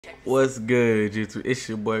What's good, YouTube? It's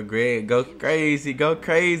your boy Greg. Go crazy, go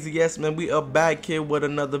crazy. Yes, man, we are back here with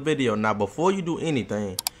another video. Now, before you do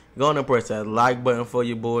anything, go on and press that like button for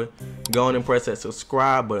your boy. Go on and press that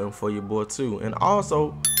subscribe button for your boy too. And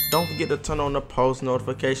also, don't forget to turn on the post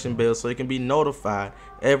notification bell so you can be notified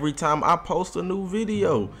every time I post a new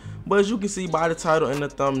video. But as you can see by the title and the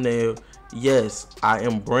thumbnail, yes, I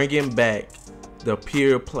am bringing back the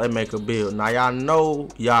pure playmaker build. Now, y'all know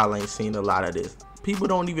y'all ain't seen a lot of this. People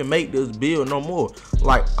don't even make this build no more.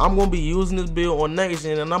 Like, I'm gonna be using this build on next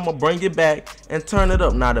gen and I'm gonna bring it back and turn it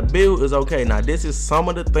up. Now the build is okay. Now this is some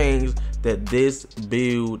of the things that this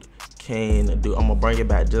build can do. I'm gonna bring it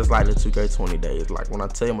back just like the 2K20 days. Like when I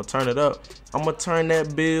tell you I'm gonna turn it up, I'm gonna turn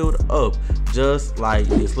that build up just like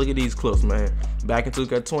this. Look at these clips, man. Back in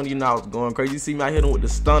 2K20, you know, I was going crazy. You see me out hitting with the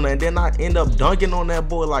stunner and then I end up dunking on that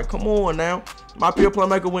boy. Like, come on now. My pure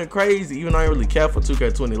playmaker went crazy, even though I didn't really care for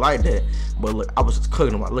 2K20 like that. But look, I was just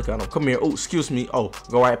cooking him. I look at him. Come here. Oh, excuse me. Oh,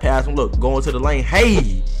 go right past him. Look, going to the lane.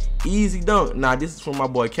 Hey, easy dunk. Now, this is from my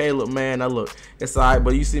boy Caleb, man. Now, look, it's all right.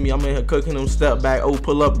 But you see me, I'm in here cooking him. Step back. Oh,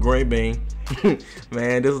 pull up. Green bean.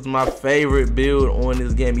 Man, this is my favorite build on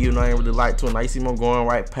this game, even though I ain't really like to. And I see him going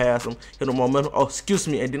right past him. Hit him momentum. Oh, excuse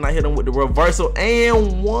me. And then I hit him with the reversal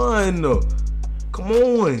and one. Come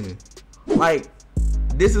on. Like,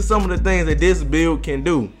 this is some of the things that this build can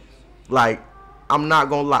do. Like, I'm not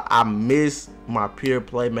gonna lie, I miss my pure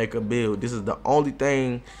playmaker build. This is the only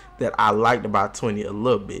thing that I liked about 20 a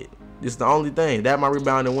little bit. This is the only thing. That my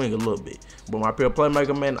rebounding wing a little bit. But my pure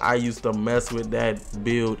playmaker, man, I used to mess with that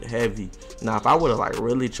build heavy. Now, if I would have like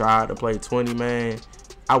really tried to play 20, man,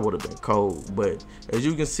 I would have been cold. But as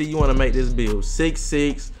you can see, you want to make this build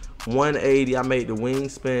 6'6", 180. I made the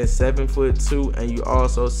wingspan 7'2", and you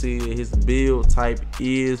also see his build type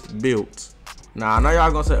is built. Now I know y'all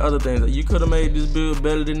gonna say other things. Like, you could have made this build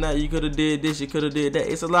better than that. You could have did this. You could have did that.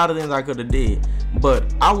 It's a lot of things I could have did. But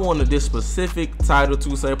I wanted this specific title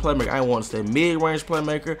to say playmaker. I didn't want to say mid-range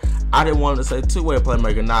playmaker. I didn't want to say two-way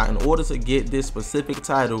playmaker. Now, in order to get this specific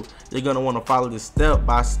title, you're gonna want to follow this step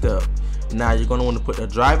by step. Now you're gonna want to put the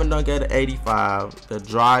driving dunk at an 85, the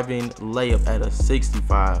driving layup at a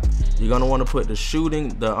 65. You're gonna want to put the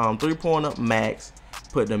shooting, the three-pointer max,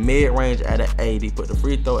 put the mid-range at an 80, put the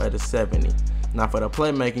free throw at a 70. Now for the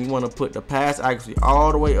playmaking, you want to put the pass accuracy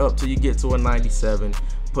all the way up till you get to a 97.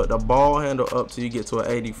 Put the ball handle up till you get to an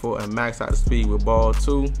 84 and max out the speed with ball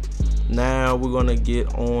 2. Now we're gonna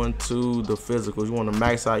get on to the physicals. You want to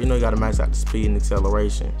max out, you know, you got to max out the speed and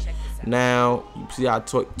acceleration. Now you see I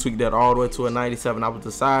tweaked that all the way to a 97. I was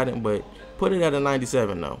deciding, but put it at a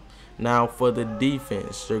 97 though. Now for the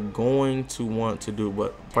defense, you're going to want to do,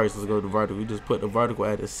 but first let's go to vertical. You just put the vertical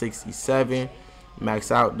at a 67.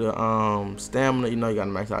 Max out the stamina. You know you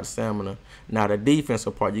gotta max out the stamina. Now the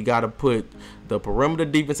defensive part, you gotta put the perimeter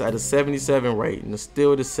defense at a 77 rate and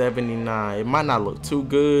still the 79. It might not look too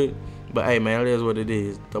good, but hey man, it is what it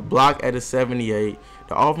is. The block at a 78,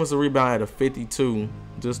 the offensive rebound at a 52.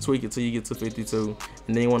 Just tweak it till you get to 52,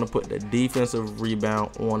 and then you want to put the defensive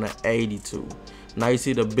rebound on an 82. Now you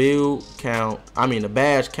see the build count, the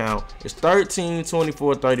badge count is 13,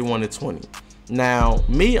 24, 31, and 20. Now,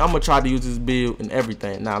 me, I'm going to try to use this build in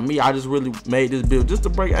everything. Now, me, I just really made this build just to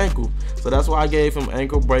break ankle. So that's why I gave him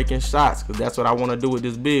ankle breaking shots, because that's what I want to do with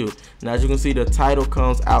this build. Now, as you can see, the title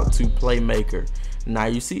comes out to playmaker. Now,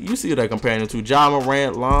 you see what they're comparing it to. Ja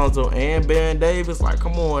Morant, Lonzo, and Baron Davis. Like,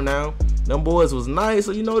 come on now. Them boys was nice,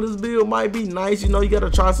 so you know this build might be nice. You know, you got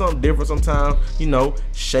to try something different sometimes. You know,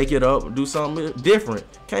 shake it up, do something different.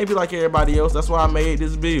 Can't be like everybody else. That's why I made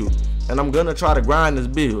this build. And I'm going to try to grind this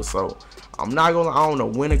build, so I'm not gonna, I don't know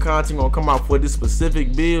when the content gonna come out for this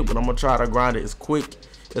specific build, but I'm gonna try to grind it as quick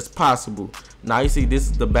as possible. Now you see this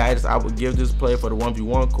is the badges I would give this player for the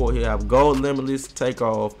 1v1 court. Here I have gold limitless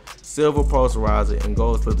takeoff, silver posterizer, and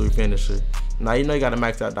gold slippery finisher. Now you know you gotta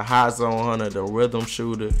max out the high zone hunter, the rhythm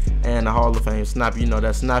shooter, and the Hall of Fame sniper. You know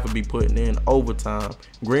that sniper be putting in overtime.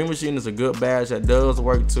 Green machine is a good badge that does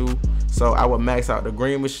work too. So I would max out the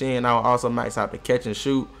green machine. I would also max out the catch and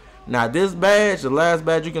shoot. Now this badge, the last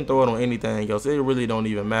badge, you can throw it on anything else. It really don't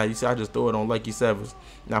even matter. You see, I just throw it on Lucky Sevens.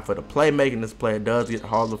 Now for the playmaking, this player does get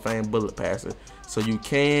Hall of Fame bullet passer. So you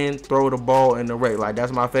can throw the ball in the rack. Like,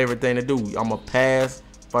 that's my favorite thing to do. I'm a pass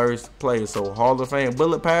first player. So Hall of Fame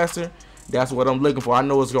bullet passer, that's what I'm looking for. I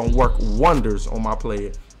know it's gonna work wonders on my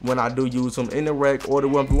player when I do use him in the rack or the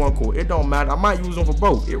 1v1 court. It don't matter. I might use him for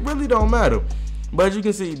both. It really don't matter. But as you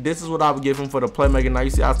can see, this is what I would give him for the playmaker. Now you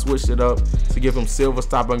see I switched it up to give him silver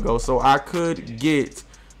stop and go. So I could get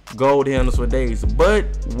gold handles for days. But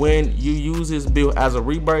when you use this build as a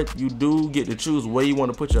rebirth, you do get to choose where you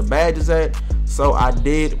want to put your badges at. So I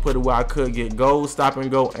did put it where I could get gold, stop and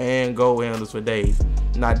go, and gold handles for days.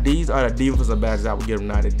 Now these are the defensive badges I would give them.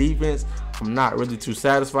 Now the defense, I'm not really too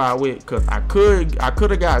satisfied with, because I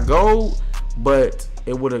could have got gold, but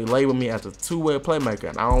it would have labeled me as a two-way playmaker,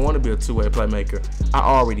 and I don't want to be a two-way playmaker. I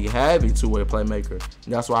already have a two-way playmaker.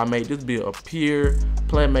 That's why I made this build a pure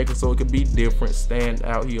playmaker, so it could be different, stand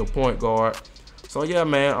out here, point guard. So yeah,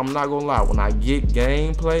 man, I'm not gonna lie, when I get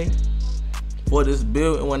gameplay for this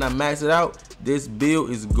build and when I max it out, this build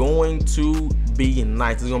is going to be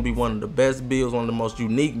nice. It's gonna be one of the best builds, one of the most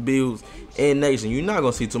unique builds in Nation. You're not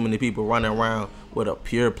gonna see too many people running around with a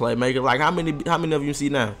pure playmaker. Like how many of you see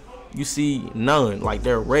now? You see none. Like,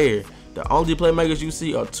 they're rare. The only playmakers you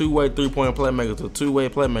see are two-way three-point playmakers or two-way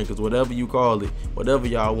playmakers, whatever you call it, whatever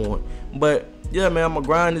y'all want. But yeah, man, I'm gonna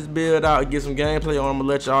grind this build out and get some gameplay on. I'm gonna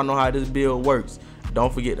let y'all know how this build works.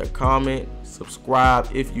 Don't forget to comment, subscribe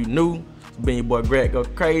if you new. It's been your boy Greg, go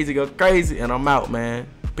crazy, and I'm out, man.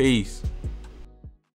 Peace.